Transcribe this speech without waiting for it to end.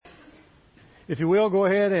If you will, go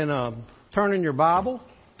ahead and turn in your Bible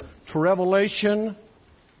to Revelation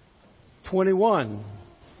 21.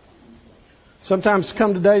 Sometimes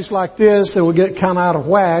come to days like this and we get kind of out of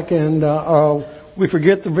whack and we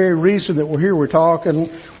forget the very reason that we're here.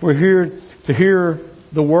 We're here to hear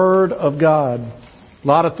the Word of God. A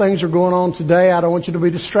lot of things are going on today. I don't want you to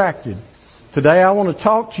be distracted. Today I want to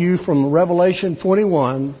talk to you from Revelation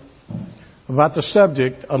 21 about the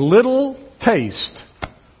subject, a little taste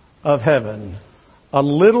of heaven. A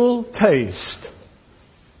little taste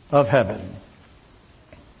of heaven.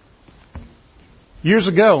 Years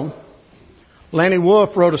ago, Lanny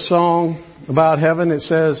Wolf wrote a song about heaven. It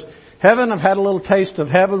says, "Heaven, I've had a little taste of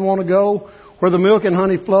heaven, want to go where the milk and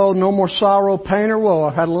honey flow, no more sorrow, pain, or woe.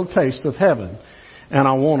 I've had a little taste of heaven, and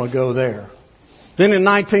I want to go there." Then in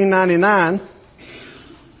 1999,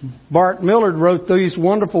 Bart Millard wrote these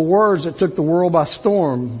wonderful words that took the world by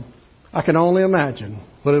storm. "I can only imagine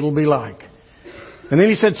what it'll be like." And then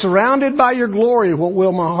he said, "Surrounded by your glory, what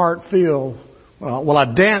will my heart feel? Well, I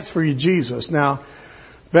dance for you, Jesus." Now,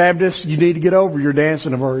 Baptists, you need to get over your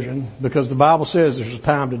dancing aversion because the Bible says there's a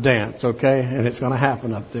time to dance, okay? And it's going to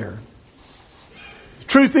happen up there. The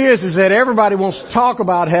truth is that everybody wants to talk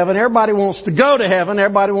about heaven. Everybody wants to go to heaven.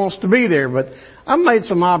 Everybody wants to be there. But I've made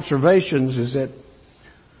some observations is that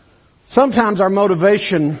sometimes our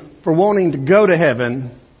motivation for wanting to go to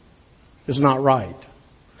heaven is not right.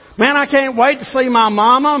 Man, I can't wait to see my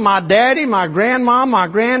mama, my daddy, my grandma, my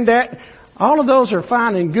granddad. All of those are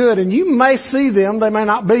fine and good, and you may see them. They may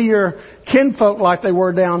not be your kinfolk like they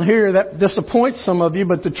were down here. That disappoints some of you,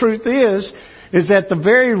 but the truth is that the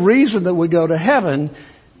very reason that we go to heaven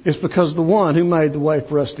is because of the one who made the way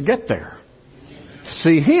for us to get there. To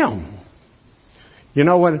see Him. You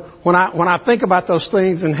know, when I think about those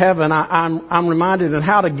things in heaven, I'm reminded of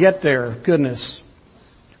how to get there. Goodness.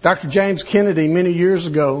 Dr. James Kennedy, many years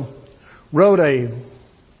ago, wrote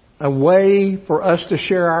a way for us to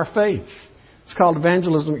share our faith. It's called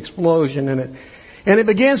Evangelism Explosion, and it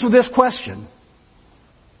begins with this question.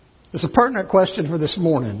 It's a pertinent question for this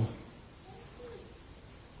morning.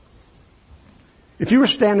 If you were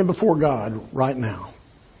standing before God right now,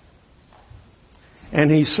 and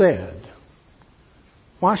He said,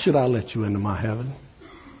 "Why should I let you into my heaven?"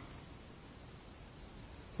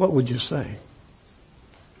 What would you say?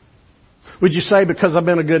 Would you say because I've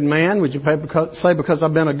been a good man? Would you say because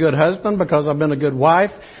I've been a good husband? Because I've been a good wife?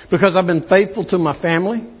 Because I've been faithful to my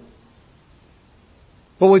family?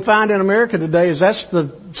 What we find in America today is that's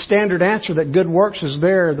the standard answer, that good works is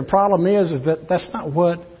there. The problem is that that's not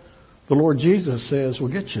what the Lord Jesus says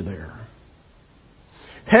will get you there.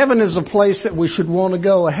 Heaven is a place that we should want to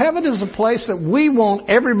go. Heaven is a place that we want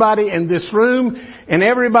everybody in this room and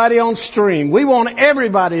everybody on stream. We want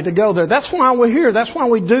everybody to go there. That's why we're here. That's why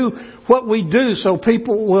we do what we do, so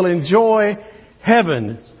people will enjoy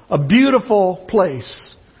heaven. It's a beautiful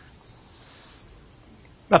place.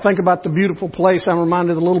 I think about the beautiful place. I'm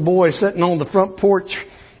reminded of the little boy sitting on the front porch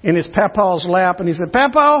in his papa's lap, and he said,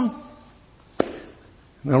 "Papa."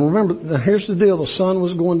 Now remember, here's the deal. The sun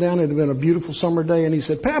was going down. It had been a beautiful summer day. And he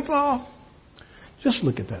said, "Papa, just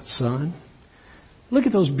look at that sun. Look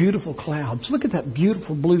at those beautiful clouds. Look at that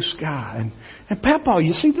beautiful blue sky. And Papa,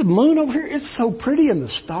 you see the moon over here? It's so pretty and the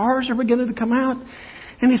stars are beginning to come out."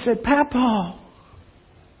 And he said, "Papa,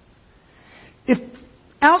 if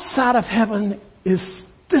outside of heaven is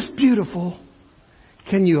this beautiful,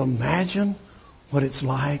 can you imagine what it's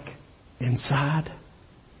like inside?"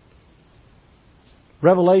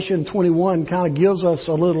 Revelation 21 kind of gives us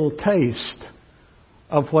a little taste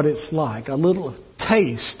of what it's like, a little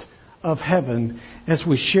taste of heaven as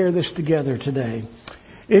we share this together today.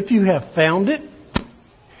 If you have found it,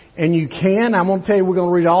 and you can, I'm going to tell you we're going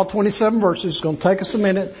to read all 27 verses. It's going to take us a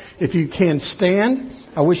minute. If you can stand,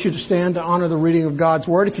 I wish you to stand to honor the reading of God's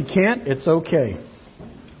Word. If you can't, it's okay.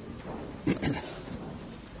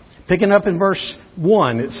 Picking up in verse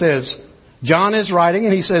 1, it says, John is writing,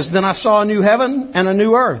 and he says, "Then I saw a new heaven and a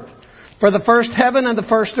new earth. For the first heaven and the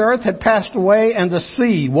first earth had passed away, and the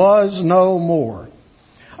sea was no more.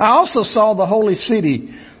 I also saw the holy city,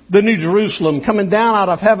 the new Jerusalem, coming down out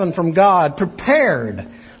of heaven from God, prepared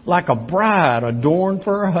like a bride adorned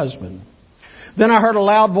for her husband. Then I heard a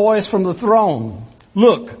loud voice from the throne.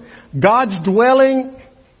 'Look, God's dwelling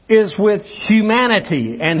is with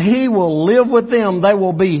humanity, and He will live with them. They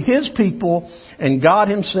will be His people, and God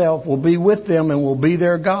Himself will be with them and will be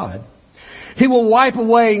their God. He will wipe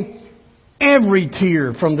away every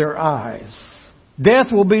tear from their eyes.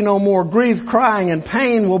 Death will be no more. Grief, crying, and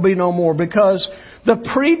pain will be no more, because the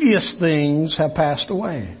previous things have passed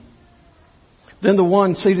away.' Then the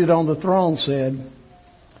one seated on the throne said,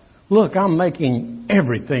 look, I'm making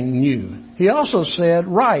everything new. He also said,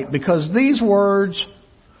 write, because these words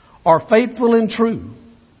are faithful and true.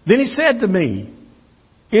 Then he said to me,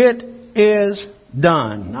 it is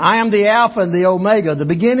done. I am the Alpha and the Omega, the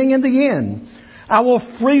beginning and the end. I will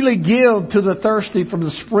freely give to the thirsty from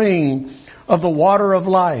the spring of the water of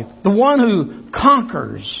life. The one who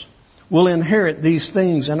conquers will inherit these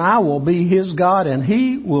things, and I will be his God, and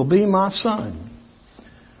he will be my son.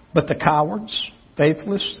 But the cowards,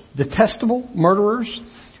 faithless, detestable, murderers,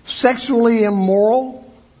 sexually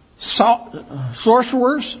immoral,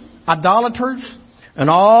 sorcerers, idolaters, and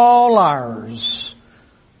all liars,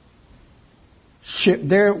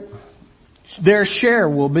 their share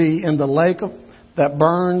will be in the lake that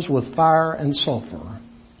burns with fire and sulfur,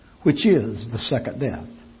 which is the second death.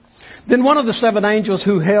 Then one of the 7 angels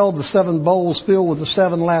who held the 7 bowls filled with the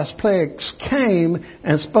 7 last plagues came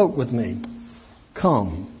and spoke with me.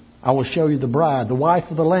 Come, I will show you the bride, the wife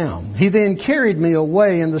of the Lamb. He then carried me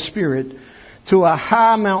away in the Spirit to a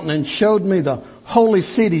high mountain and showed me the holy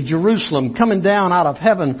city, Jerusalem, coming down out of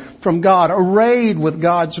heaven from God, arrayed with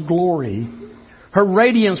God's glory. Her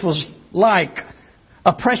radiance was like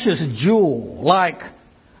a precious jewel, like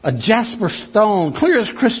a jasper stone, clear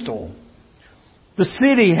as crystal. The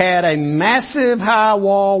city had a massive high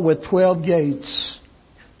wall with 12 gates.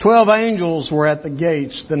 12 angels were at the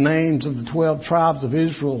gates. The names of the 12 tribes of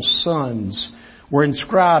Israel's sons were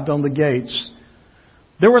inscribed on the gates.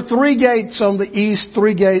 There were 3 gates on the east,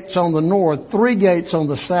 3 gates on the north, 3 gates on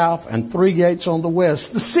the south, and 3 gates on the west.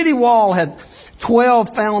 The city wall had 12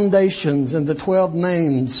 foundations, and the 12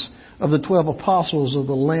 names of the 12 apostles of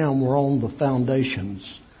the Lamb were on the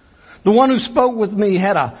foundations. The one who spoke with me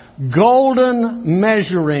had a golden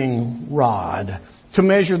measuring rod to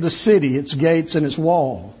measure the city, its gates, and its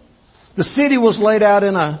wall. The city was laid out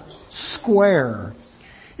in a square.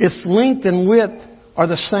 Its length and width are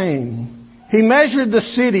the same. He measured the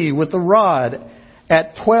city with the rod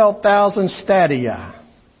at 12,000 stadia.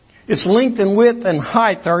 Its length and width and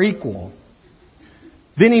height are equal.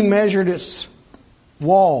 Then he measured its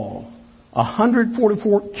wall,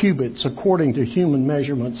 144 cubits according to human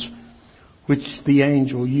measurements, which the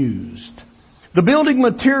angel used. The building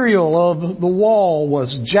material of the wall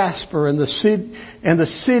was jasper, and the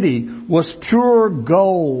city was pure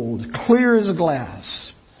gold, clear as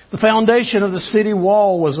glass. The foundation of the city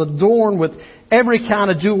wall was adorned with every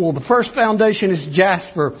kind of jewel. The first foundation is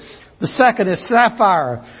jasper. The second is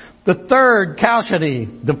sapphire. The third, chalcedony.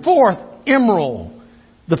 The fourth, emerald.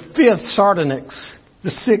 The fifth, sardonyx. The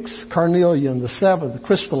sixth, carnelian. The seventh,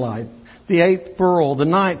 chrysolite. The 8th, beryl. The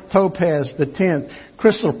 9th, topaz. The 10th,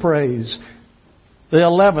 chrysoprase. The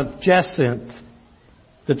 11th, jacinth.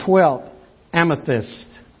 The 12th, amethyst.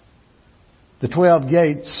 The 12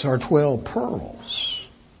 gates are 12 pearls.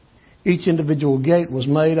 Each individual gate was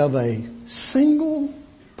made of a single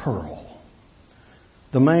pearl.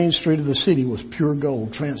 The main street of the city was pure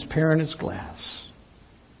gold, transparent as glass.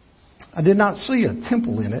 I did not see a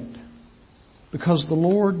temple in it, because the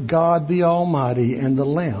Lord God the Almighty and the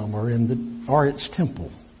Lamb are its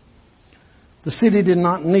temple. The city did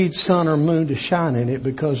not need sun or moon to shine in it,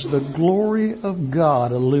 because the glory of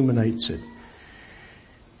God illuminates it.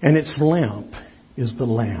 And its lamp is the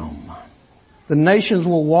Lamb. The nations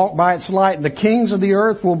will walk by its light, and the kings of the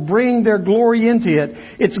earth will bring their glory into it.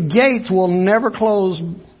 Its gates will never close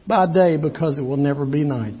by day, because it will never be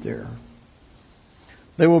night there.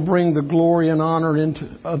 They will bring the glory and honor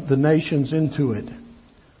of the nations into it.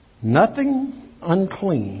 Nothing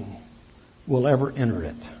unclean will ever enter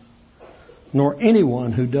it, nor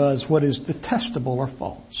anyone who does what is detestable or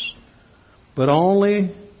false, but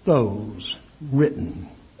only those written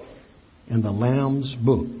in the Lamb's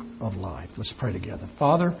book of life. Let's pray together.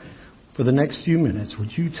 Father, for the next few minutes,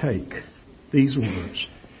 would you take these words?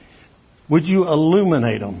 Would you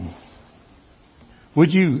illuminate them?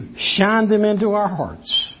 Would you shine them into our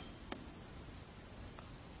hearts?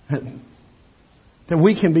 That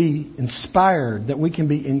we can be inspired, that we can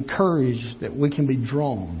be encouraged, that we can be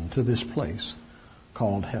drawn to this place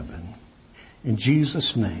called heaven. In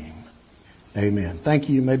Jesus' name, amen. Thank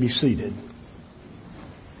you. You may be seated.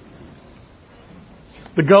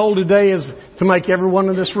 The goal today is to make everyone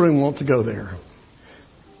in this room want to go there.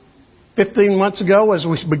 15 months ago, as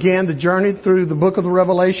we began the journey through the book of the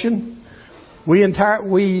Revelation, we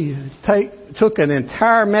took an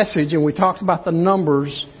entire message and we talked about the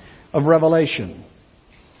numbers of Revelation.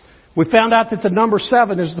 We found out that the number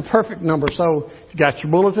 7 is the perfect number. So if you got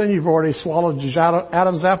your bulletin, you've already swallowed your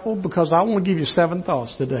Adam's apple, because I want to give you 7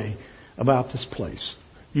 thoughts today about this place.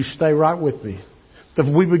 You stay right with me.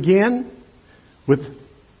 But we begin with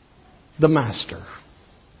the Master.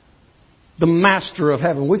 the master of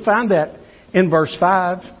heaven. We find that in verse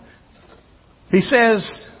 5. He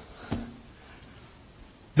says,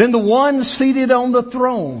 then the one seated on the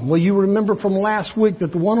throne. Well, you remember from last week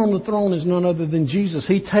that the one on the throne is none other than Jesus.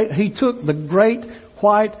 He took the great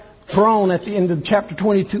white throne at the end of chapter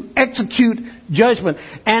 20 to execute judgment.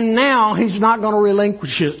 And now He's not going to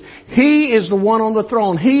relinquish it. He is the one on the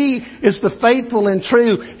throne. He is the faithful and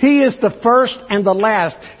true. He is the first and the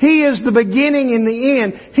last. He is the beginning and the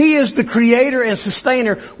end. He is the creator and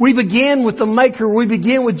sustainer. We begin with the maker. We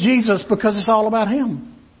begin with Jesus because it's all about Him.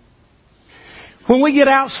 When we get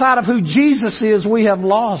outside of who Jesus is, we have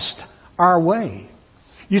lost our way.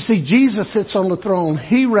 You see, Jesus sits on the throne.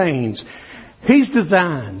 He reigns. He's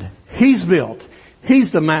designed. He's built.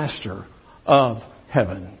 He's the master of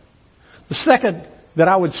heaven. The second that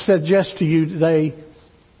I would suggest to you today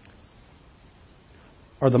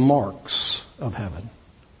are the marks of heaven.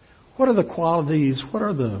 What are the qualities? What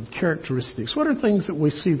are the characteristics? What are things that we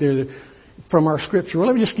see there from our Scripture? Well,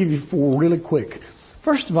 let me just give you 4 really quick.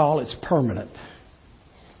 First of all, it's permanent.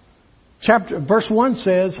 Verse 1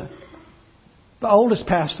 says, the old has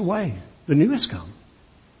passed away. The new has come.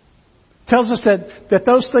 Tells us that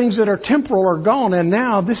those things that are temporal are gone, and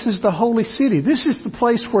now this is the holy city. This is the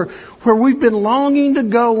place where we've been longing to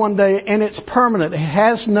go one day, and it's permanent. It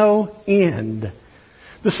has no end.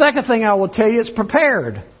 The second thing I will tell you, it's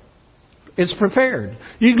prepared. It's prepared.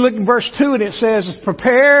 You can look at verse 2 and it says, it's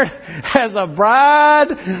prepared as a bride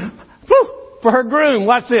for her groom.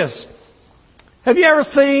 Watch this. Have you ever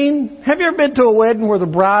been to a wedding where the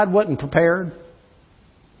bride wasn't prepared?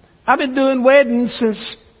 I've been doing weddings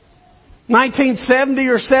since 1970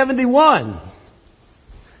 or 71.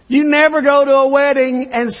 You never go to a wedding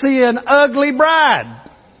and see an ugly bride.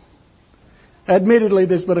 Admittedly,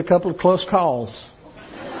 there's been a couple of close calls.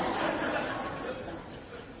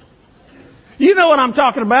 You know what I'm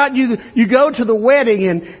talking about. You go to the wedding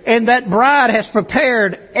and that bride has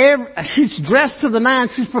prepared, she's dressed to the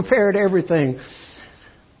nines, she's prepared everything.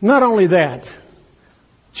 Not only that,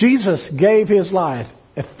 Jesus gave His life.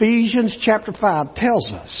 Ephesians chapter 5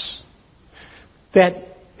 tells us that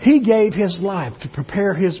He gave His life to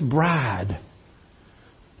prepare His bride,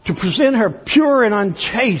 to present her pure and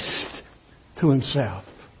unchaste to Himself.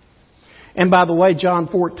 And by the way, John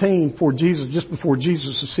 14, just before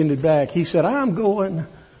Jesus ascended back, He said, I'm going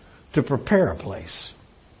to prepare a place.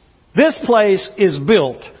 This place is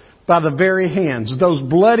built by the very hands, those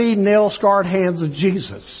bloody, nail-scarred hands of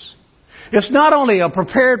Jesus. It's not only a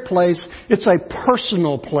prepared place, it's a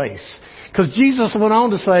personal place. Because Jesus went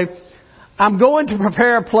on to say, I'm going to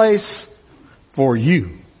prepare a place for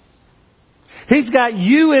you. He's got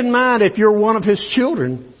you in mind if you're one of His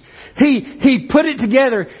children. He put it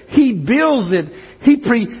together. He builds it. He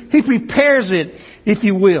prepares it, if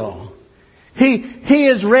you will. He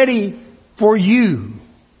is ready for you.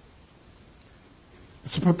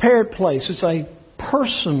 It's a prepared place. It's a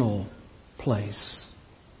personal place.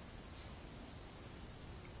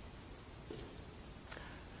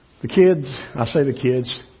 The kids, I say the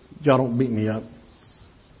kids, y'all don't beat me up.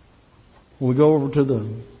 When we go over to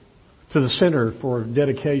the center for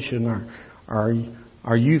dedication,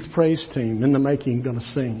 our youth praise team in the making going to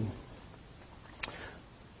sing.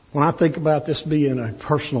 When I think about this being a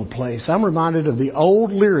personal place, I'm reminded of the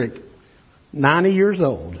old lyric, 90 years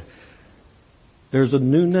old. There's a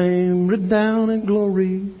new name written down in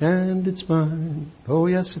glory, and it's mine. Oh,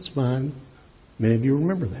 yes, it's mine. Many of you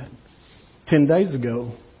remember that. 10 days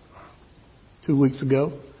ago, 2 weeks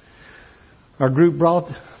ago, our group brought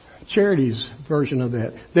Charity's version of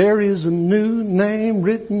that. There is a new name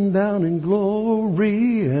written down in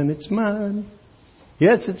glory, and it's mine.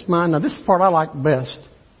 Yes, it's mine. Now, this is the part I like best.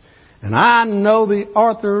 And I know the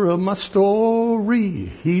author of my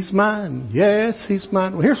story. He's mine. Yes, He's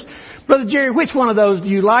mine. Well, here's, Brother Jerry, which one of those do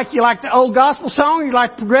you like? You like the old gospel song or you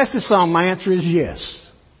like the progressive song? My answer is yes.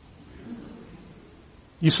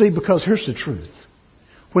 You see, because here's the truth.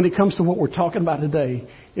 When it comes to what we're talking about today,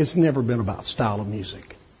 it's never been about style of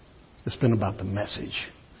music. It's been about the message.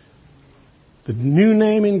 The new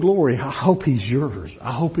name in glory, I hope He's yours.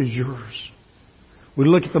 I hope He's yours. We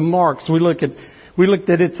look at the marks. We looked at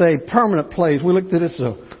it's a permanent place. We looked at it's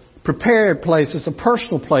a prepared place. It's a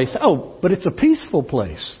personal place. Oh, but it's a peaceful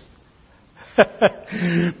place.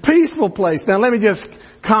 Peaceful place. Now let me just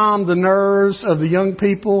calm the nerves of the young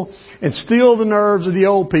people and still the nerves of the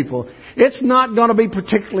old people. It's not going to be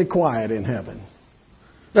particularly quiet in heaven.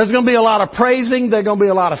 There's going to be a lot of praising. There's going to be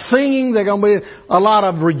a lot of singing. There's going to be a lot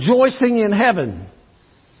of rejoicing in heaven.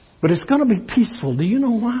 But it's going to be peaceful. Do you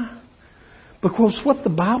know why? Because what the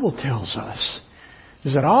Bible tells us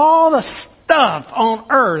is that all the stuff on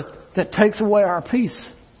earth that takes away our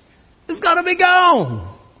peace, It's going to be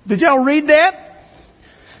gone. Did y'all read that?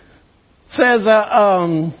 It says,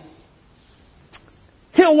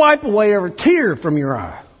 He'll wipe away every tear from your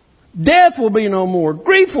eye. Death will be no more.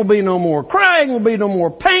 Grief will be no more. Crying will be no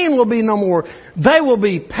more. Pain will be no more. They will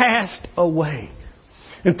be passed away.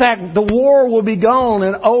 In fact, the war will be gone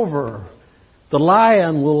and over. The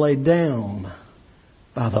lion will lay down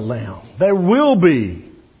by the lamb. There will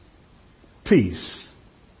be peace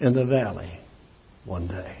in the valley one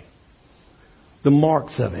day. The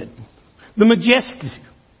marks of it. The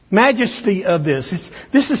majesty of this.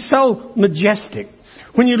 This is so majestic.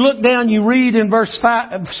 When you look down, you read in verse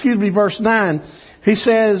 9, he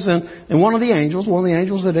says, and one of the angels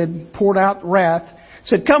that had poured out wrath,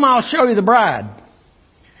 said, "Come, I'll show you the bride."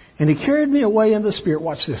 And he carried me away in the Spirit,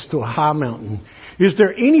 watch this, to a high mountain. Is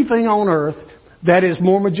there anything on earth that is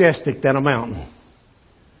more majestic than a mountain?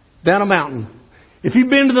 Than a mountain. If you've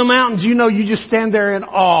been to the mountains, you know you just stand there in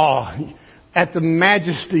awe at the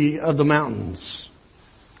majesty of the mountains.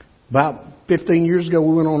 About 15 years ago,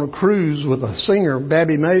 we went on a cruise with a singer,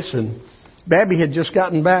 Babby Mason. Babby had just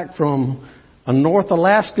gotten back from a North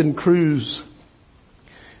Alaskan cruise.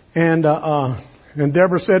 And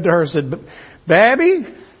Deborah said to her, "Babby,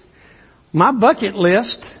 my bucket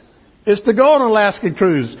list is to go on an Alaskan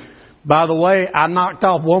cruise." By the way, I knocked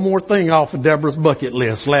off one more thing off of Deborah's bucket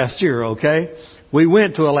list last year, okay? We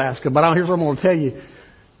went to Alaska, but here's what I'm going to tell you.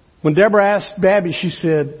 When Deborah asked Babby,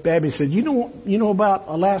 Babby said, you know about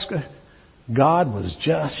Alaska? God was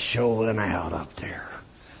just showing out up there.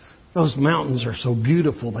 Those mountains are so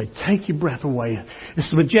beautiful. They take your breath away.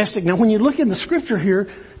 It's majestic. Now, when you look in the scripture here,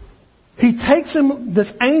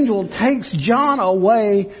 this angel takes John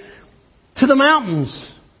away to the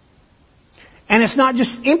mountains. And it's not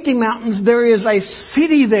just empty mountains. There is a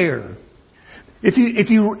city there. If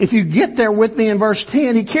you get there with me in verse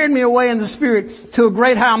 10, he carried me away in the Spirit to a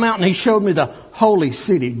great high mountain. He showed me the holy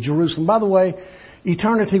city, Jerusalem. By the way,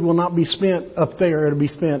 eternity will not be spent up there. It'll be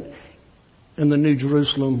spent in the new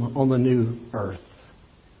Jerusalem on the new earth.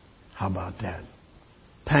 How about that?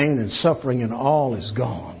 Pain and suffering and all is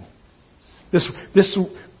gone. This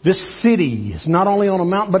city is not only on a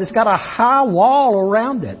mountain, but it's got a high wall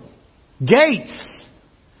around it. Gates.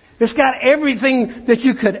 It's got everything that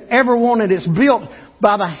you could ever want. It's built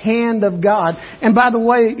by the hand of God. And by the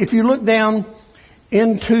way, if you look down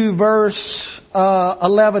into verse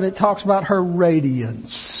 11, it talks about her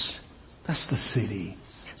radiance. That's the city.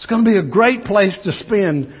 It's going to be a great place to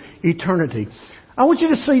spend eternity. I want you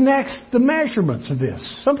to see next the measurements of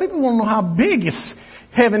this. Some people want to know how big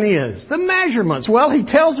heaven is. The measurements. Well, he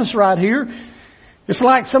tells us right here. It's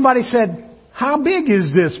like somebody said, "How big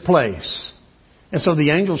is this place?" And so the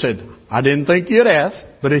angel said, "I didn't think you'd ask,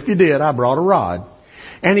 but if you did, I brought a rod."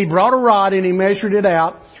 And he brought a rod and he measured it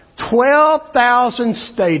out, 12,000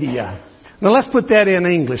 stadia. Now let's put that in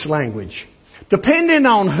English language. Depending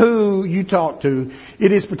on who you talk to,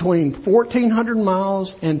 it is between 1,400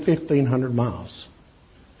 miles and 1,500 miles.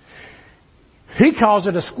 He calls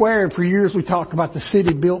it a square. For years we talked about the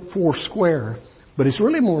city built for square, but it's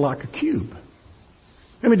really more like a cube.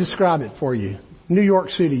 Let me describe it for you. New York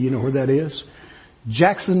City, you know where that is?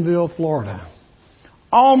 Jacksonville, Florida.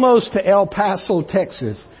 Almost to El Paso,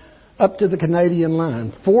 Texas. Up to the Canadian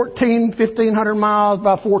line. 1,500 miles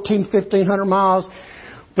by 1,500 miles.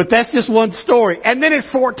 But that's just one story. And then it's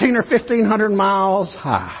 1,400 or 1,500 miles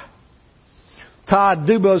high. Todd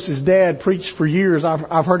Dubos' dad preached for years.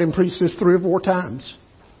 I've heard him preach this 3 or 4 times.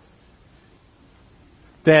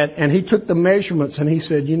 And he took the measurements and he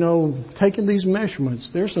said, taking these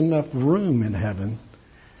measurements, there's enough room in heaven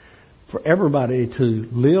for everybody to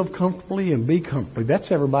live comfortably and be comfortably.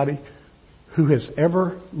 That's everybody who has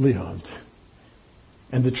ever lived.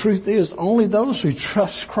 And the truth is, only those who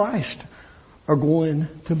trust Christ are going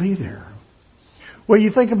to be there. Well,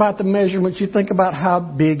 you think about the measurements, you think about how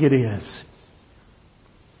big it is.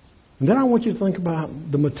 And then I want you to think about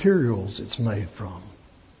the materials it's made from.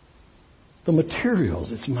 The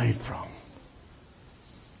materials it's made from.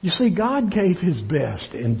 You see, God gave His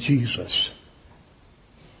best in Jesus.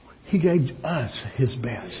 He gave us His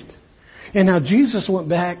best. And now Jesus went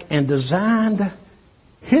back and designed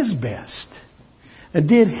His best and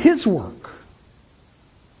did His work.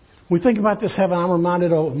 We think about this heaven. I'm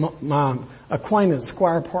reminded of my acquaintance,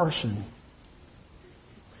 Squire Parson.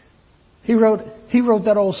 He wrote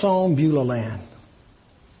that old song, Beulah Land.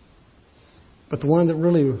 But the one that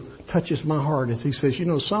really touches my heart is he says,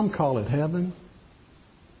 some call it heaven.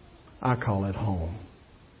 I call it home.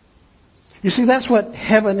 You see, that's what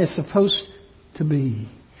heaven is supposed to be.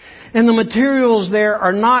 And the materials there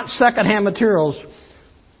are not secondhand materials.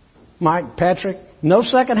 Mike, Patrick, no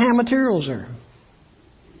secondhand materials there.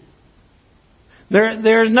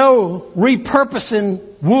 There's no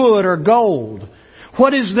repurposing wood or gold.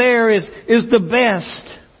 What is there is the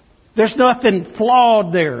best. There's nothing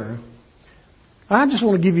flawed there. I just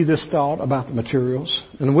want to give you this thought about the materials.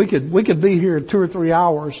 And we could be here 2 or 3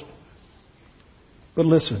 hours. But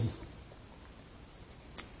listen.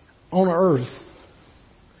 On earth,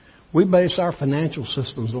 we base our financial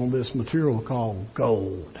systems on this material called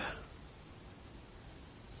gold.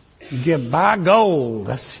 Buy gold.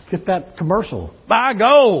 Get that commercial. Buy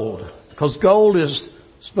gold. Because gold is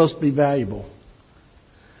supposed to be valuable.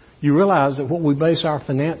 You realize that what we base our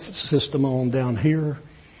finance system on down here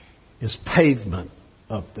is pavement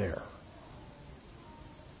up there.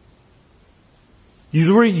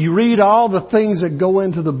 You read all the things that go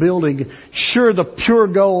into the building. Sure, the pure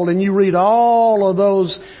gold, and you read all of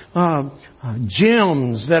those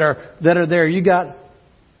gems that are there. You got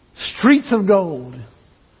streets of gold.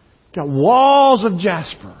 You got walls of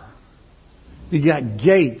jasper. You got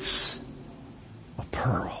gates of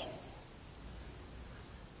pearl.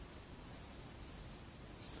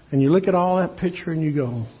 And you look at all that picture and you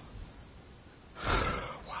go,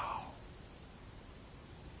 wow.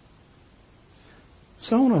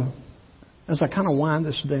 So as I kind of wind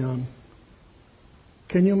this down,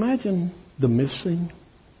 can you imagine the missing?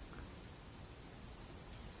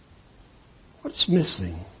 What's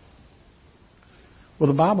missing?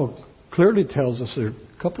 Well, the Bible clearly tells us there are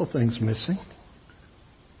a couple of things missing.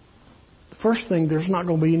 The first thing, there's not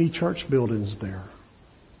going to be any church buildings there.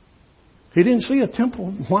 He didn't see a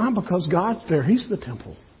temple. Why? Because God's there. He's the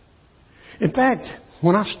temple. In fact,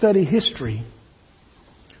 when I study history,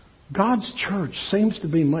 God's church seems to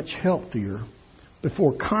be much healthier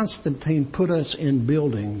before Constantine put us in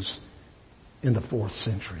buildings in the 4th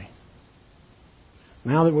century.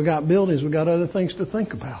 Now that we got buildings, we got other things to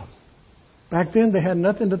think about. Back then, they had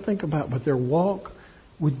nothing to think about but their walk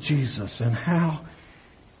with Jesus and how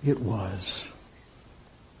it was.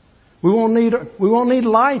 We won't need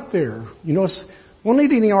light there. You know, we won't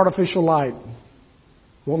need any artificial light.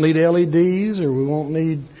 We won't need LEDs, or we won't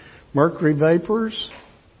need mercury vapors,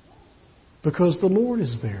 because the Lord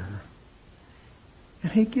is there.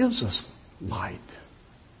 And He gives us light.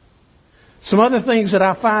 Some other things that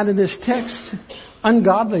I find in this text,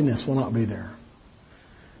 ungodliness will not be there.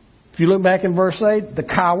 If you look back in verse 8, the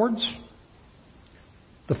cowards,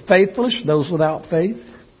 the faithless, those without faith,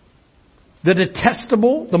 the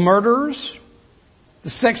detestable, the murderers, the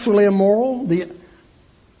sexually immoral, the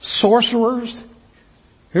sorcerers.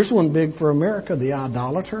 Here's one big for America, the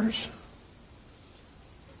idolaters.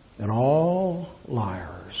 And all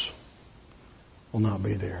liars will not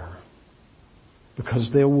be there, because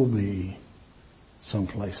they will be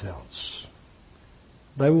someplace else.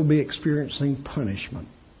 They will be experiencing punishment,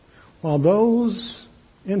 while those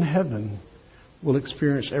in heaven will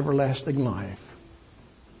experience everlasting life.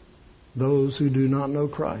 Those who do not know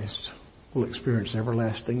Christ will experience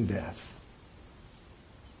everlasting death.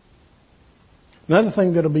 Another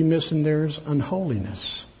thing that will be missing there is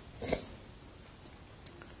unholiness.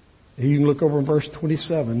 You can look over in verse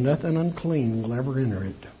 27. Nothing unclean will ever enter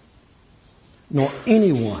it, nor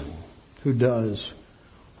anyone who does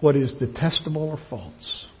what is detestable or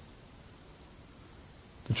false.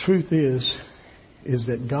 The truth is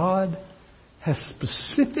that God has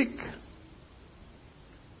specific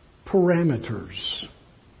parameters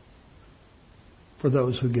for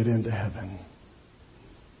those who get into heaven.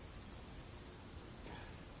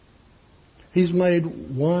 He's made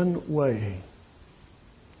one way.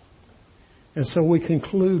 And so we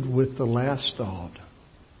conclude with the last thought,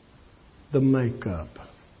 the makeup.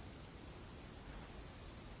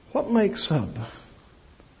 What makes up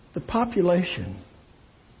the population?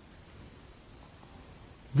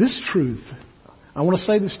 This truth, I want to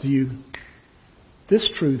say this to you, this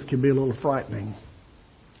truth can be a little frightening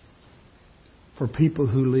for people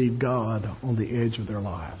who leave God on the edge of their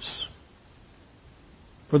lives.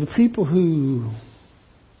 For the people who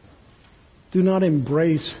do not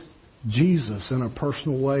embrace Jesus in a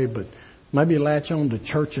personal way, but maybe latch on to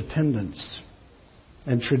church attendance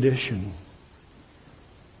and tradition,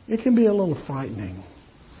 it can be a little frightening.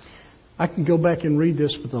 I can go back and read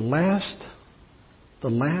this, but the last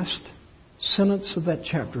sentence of that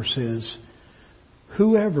chapter says,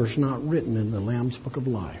 whoever's not written in the Lamb's Book of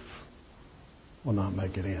Life will not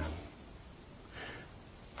make it in.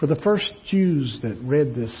 For the first Jews that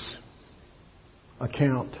read this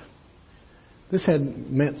account, this had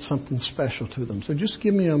meant something special to them. So just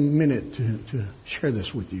give me a minute to share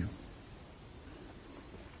this with you.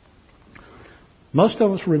 Most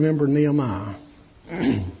of us remember Nehemiah.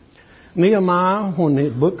 Nehemiah, when the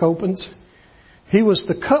book opens, he was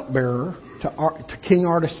the cupbearer to King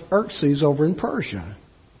Artaxerxes over in Persia,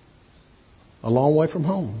 a long way from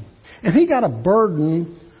home. And he got a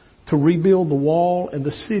burden to rebuild the wall and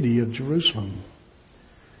the city of Jerusalem.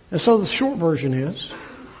 And so the short version is,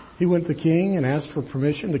 he went to the king and asked for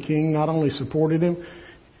permission. The king not only supported him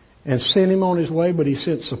and sent him on his way, but he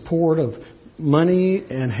sent support of money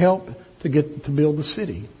and help to build the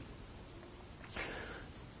city.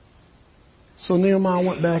 So Nehemiah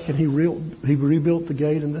went back and he rebuilt the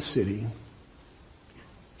gate and the city.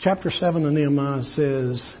 Chapter 7 of Nehemiah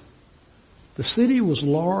says, the city was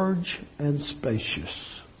large and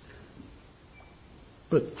spacious,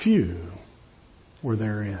 but few were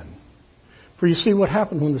therein. For you see what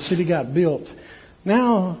happened when the city got built.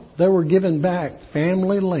 Now they were given back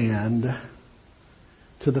family land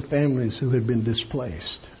to the families who had been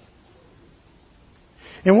displaced.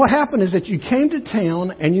 And what happened is that you came to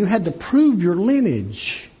town and you had to prove your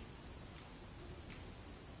lineage.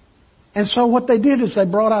 And so what they did is they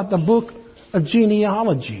brought out the book of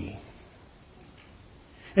genealogy.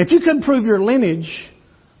 If you couldn't prove your lineage,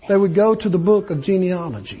 they would go to the book of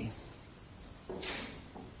genealogy.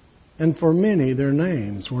 And for many, their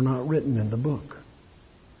names were not written in the book.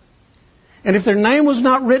 And if their name was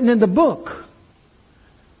not written in the book,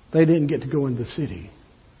 they didn't get to go in the city.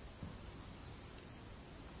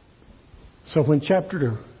 So when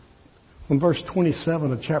verse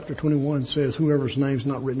 27 of chapter 21 says, whoever's name's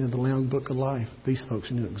not written in the Lamb Book of Life, these folks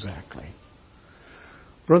knew exactly.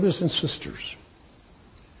 Brothers and sisters,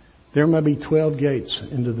 there may be 12 gates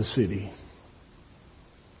into the city,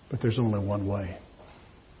 but there's only one way.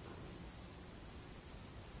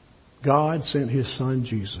 God sent His Son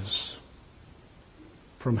Jesus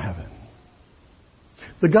from heaven.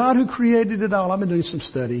 The God who created it all. I've been doing some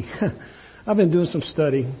study.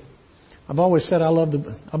 I've always said I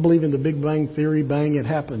believe in the Big Bang Theory. Bang, it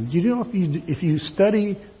happened. You know, if you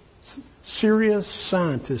study serious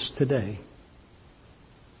scientists today,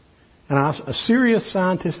 and a serious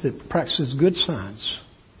scientist that practices good science,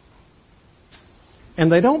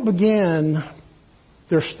 and they don't begin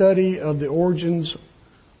their study of the origins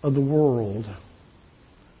of the world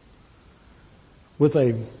with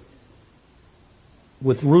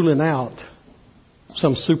ruling out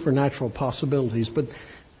some supernatural possibilities, but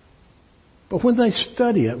when they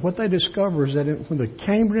study it, what they discover is that when the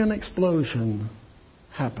Cambrian explosion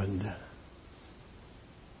happened,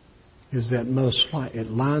 is that it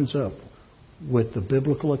lines up with the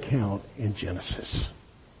biblical account in Genesis,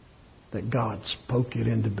 that God spoke it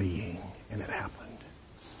into being, and it happened.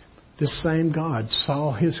 This same God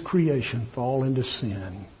saw His creation fall into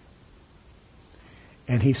sin,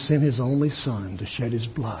 and He sent His only Son to shed His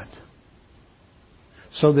blood,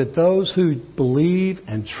 so that those who believe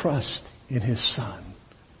and trust in His Son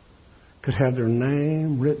could have their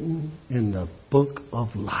name written in the book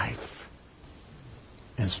of life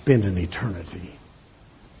and spend an eternity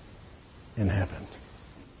in heaven.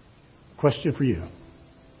 Question for you.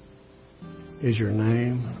 Is your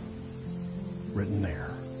name written there?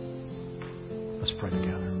 Let's pray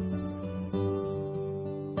together.